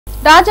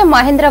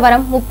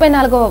రాజమహేంద్రవరం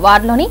 34వ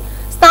వార్డులోని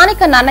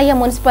స్థానిక నన్నయ్య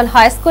మున్సిపల్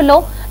హైస్కూల్లో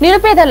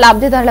నిరుపేద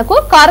లబ్ధిదారులకు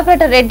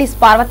కార్పొరేటర్ రెడ్డి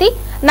పార్వతి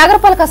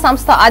నగరపాలక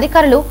సంస్థ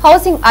అధికారులు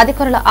హౌసింగ్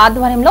అధికారుల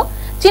ఆధ్వర్యంలో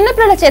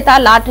చిన్నపిల్లల చేత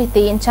లాటరీ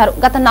తీయించారు.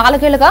 గత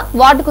 4 ఏళ్లుగా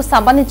వార్డుకు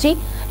సంబంధించి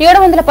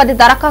 710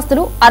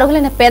 దరఖాస్తులు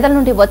అర్హులైన పేదల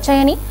నుండి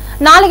వచ్చాయని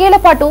 4 ఏళ్ల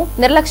పాటు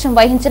నిర్లక్ష్యం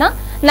వహించిన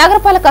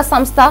నగరపాలక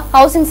సంస్థ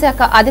హౌసింగ్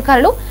శాఖ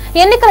అధికారులు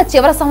ఎన్నికల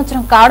చివరి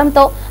సంవత్సరం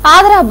కావడంతో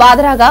ఆదరా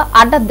బాదరాగా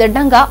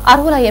అడ్డదిడ్డంగా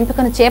అర్హుల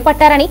ఎంపికను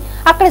చేపట్టారని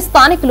అక్కడి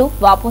స్థానికులు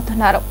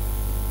వాపోతున్నారు.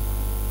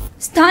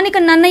 స్థానిక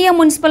నన్నయ్య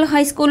మున్సిపల్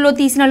హైస్కూల్లో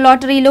తీసిన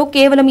లాటరీలో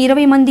కేవలం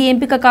 20 మంది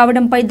ఎంపిక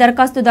కావడంపై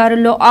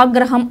దరఖాస్తుదారుల్లో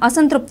ఆగ్రహం,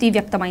 అసంతృప్తి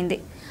వ్యక్తమైంది.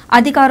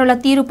 అధికారుల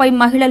తీరుపై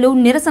మహిళలు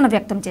నిరసన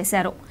వ్యక్తం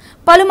చేశారు.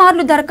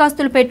 పలుమార్లు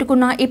దరఖాస్తులు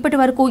పెట్టుకున్నా ఇప్పటి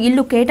వరకు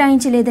ఇల్లు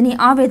కేటాయించలేదని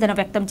ఆవేదన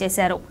వ్యక్తం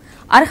చేశారు.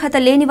 అర్హత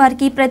లేని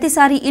వారికి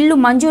ప్రతిసారి ఇల్లు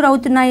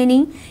మంజూరవుతున్నాయని,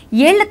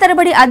 ఏళ్ల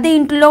తరబడి అద్దె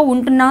ఇంట్లో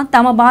ఉంటున్నా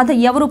తమ బాధ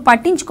ఎవరూ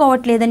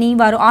పట్టించుకోవట్లేదని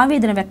వారు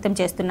ఆవేదన వ్యక్తం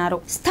చేస్తున్నారు.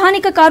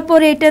 స్థానిక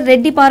కార్పొరేటర్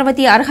రెడ్డి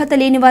పార్వతి అర్హత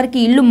లేని వారికి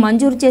ఇల్లు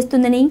మంజూరు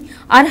చేస్తుందని,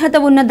 అర్హత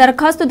ఉన్న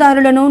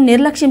దరఖాస్తుదారులను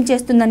నిర్లక్ష్యం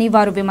చేస్తుందని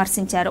వారు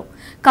విమర్శించారు.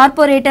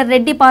 కార్పొరేటర్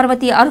రెడ్డి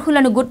పార్వతి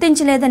అర్హులను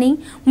గుర్తించలేదని,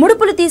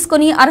 ముడుపులు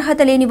తీసుకుని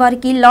అర్హత లేని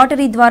వారికి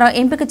లాటరీ ద్వారా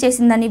ఎంపిక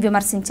చేసిందని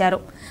విమర్శించారు.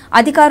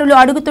 అధికారులు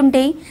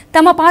అడుగుతుంటే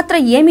తమ పాత్ర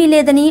ఏమీ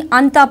లేదని,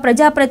 అంతా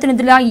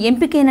ప్రజాప్రతినిధుల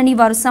ఎంపికేనని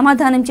వారు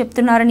సమాధానం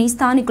చెప్తున్నారని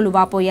స్థానికులు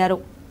వాపోయారు.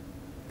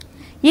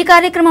 ఈ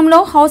కార్యక్రమంలో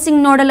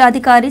హౌసింగ్ నోడల్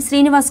అధికారి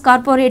శ్రీనివాస్,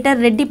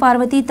 కార్పొరేటర్ రెడ్డి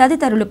పార్వతి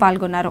తదితరులు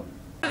పాల్గొన్నారు.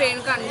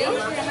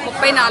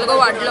 34వ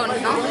వార్డులో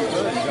ఉంటున్నాం.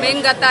 మేము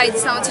గత 5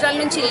 సంవత్సరాల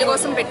నుంచి ఇల్లు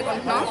కోసం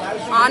పెట్టుకుంటున్నాం.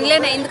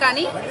 ఆన్లైన్ అయింది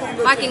కానీ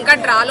మాకు ఇంకా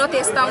డ్రాలో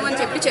తీస్తాము అని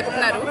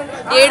చెప్తున్నారు.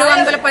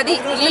 710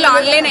 ఇల్లులు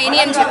ఆన్లైన్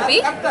అయినాయి అని చెప్పి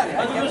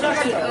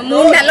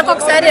 3 నెలలకు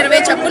ఒకసారి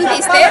 20 చప్పులు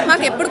తీస్తే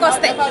మాకు ఎప్పటికి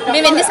వస్తాయి?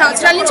 మేము ఎన్ని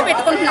సంవత్సరాల నుంచి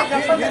పెట్టుకుంటున్నాం?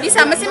 ఈ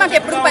సమస్య మాకు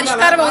ఎప్పుడు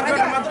పరిష్కారం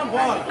అవుతుంది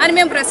అని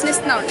మేము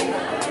ప్రశ్నిస్తున్నాం.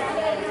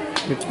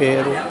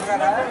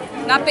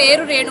 నా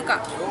పేరు రేణుక,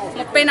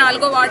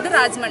 34వ వార్డు,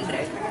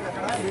 రాజమండ్రి.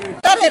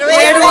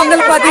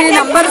 710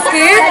 నంబర్స్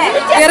కి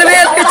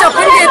 20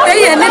 చొప్పున చేస్తే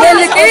ఎన్ని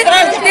నెలలకి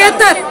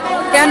తీస్తారు?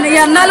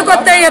 ఎన్నాళ్ళకి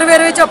వస్తాయి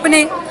 20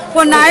 చొప్పుని?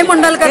 న్యాయం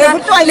ఉండాలి కదా,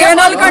 లేని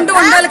వాళ్ళకంటూ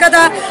ఉండాలి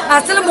కదా.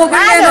 అసలు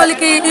మొగ్గులు లేని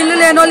వాళ్ళకి, ఇల్లు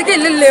లేని వాళ్ళకి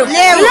ఇల్లు లేవు.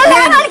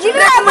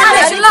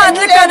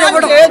 అందులో కాదు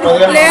ఇవ్వడం,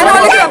 లేని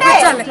వాళ్ళకి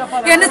పంపించాలి.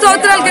 ఎన్ని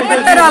సంవత్సరాలకి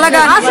ఇప్పిస్తారు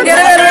అలాగా?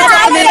 20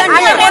 చొప్పుని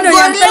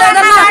ఎంత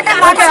లేదన్నా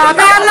ఒక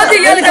 50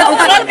 తీయాలి కదా.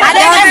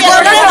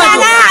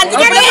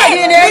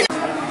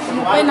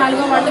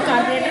 34వ వార్డు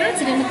కార్పొరేటర్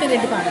శ్రీమతి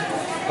రెడ్డి పార్వతి.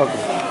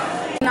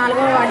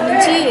 4వ వార్డు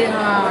నుంచి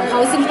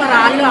హౌసింగ్ ఫర్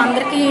ఆల్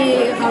అందరికీ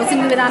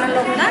హౌసింగ్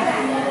విధానంలో కూడా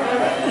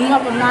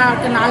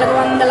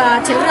 400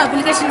 చిల్లర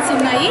అప్లికేషన్స్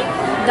ఉన్నాయి.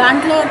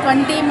 దాంట్లో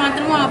 20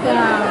 మాత్రం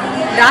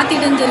డ్రా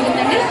తీయడం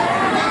జరిగిందండి.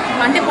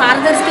 అంటే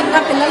పారదర్శకంగా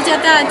పిల్లల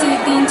చేత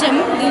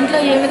తీయించాము. దీంట్లో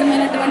ఏ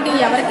విధమైనటువంటి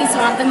ఎవరికి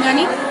స్వార్థం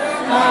కానీ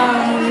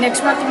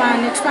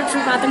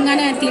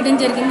నిష్పక్షపాతంగానే తీయడం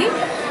జరిగింది.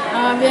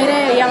 వేరే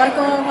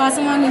ఎవరికో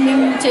కోసం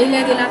మేము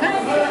చేయలేదు ఇలాగా.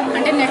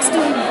 అంటే నెక్స్ట్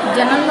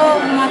జనంలో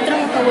మాత్రం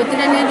ఒక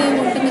ఒత్తిడి అనేది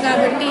ఉంటుంది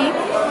కాబట్టి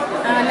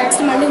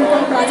నెక్స్ట్ మళ్ళీ ఇంకో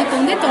ప్రాజెక్ట్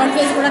ఉంది, 3rd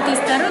ఫేజ్ కూడా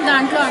తీస్తారు.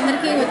 దాంట్లో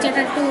అందరికీ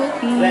వచ్చేటట్టు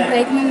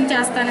ప్రయత్నం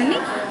చేస్తానని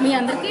మీ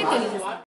అందరికీ తెలియజేస్తాను.